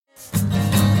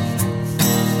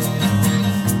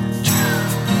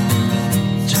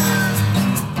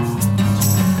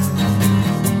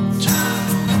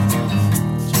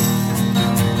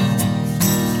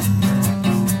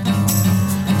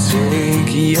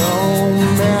Your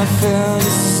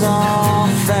methods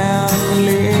off and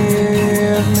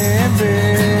leave me be.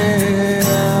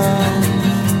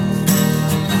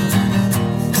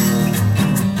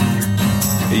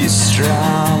 You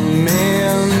strap me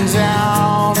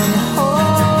down and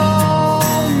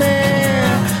hold me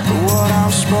what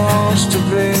I'm supposed to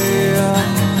be.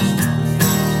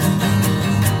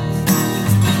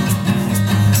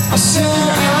 I said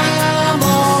I'm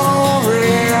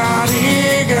already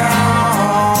gone.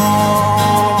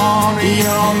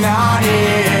 You're not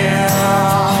here.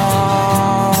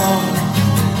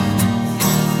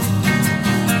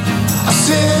 I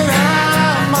said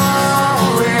I'm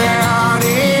already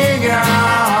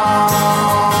gone.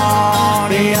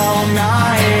 You're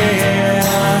not here.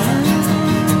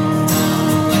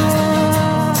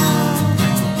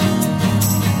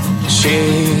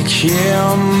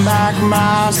 Shaking back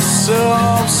my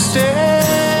substance,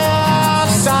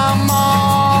 I'm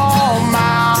on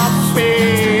my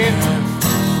feet.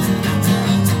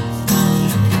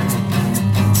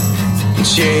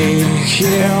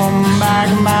 Shaking back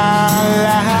my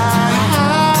life,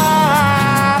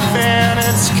 and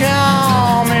it's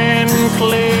coming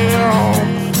clear.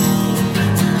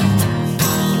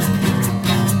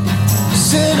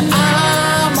 Said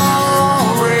I'm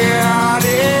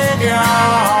already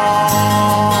gone.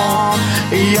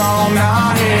 You're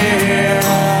not here.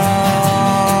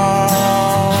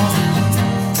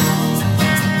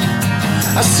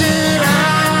 I said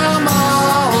I'm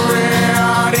already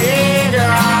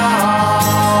gone.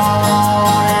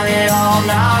 You're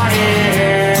not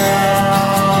here.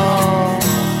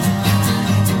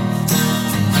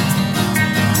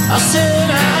 I said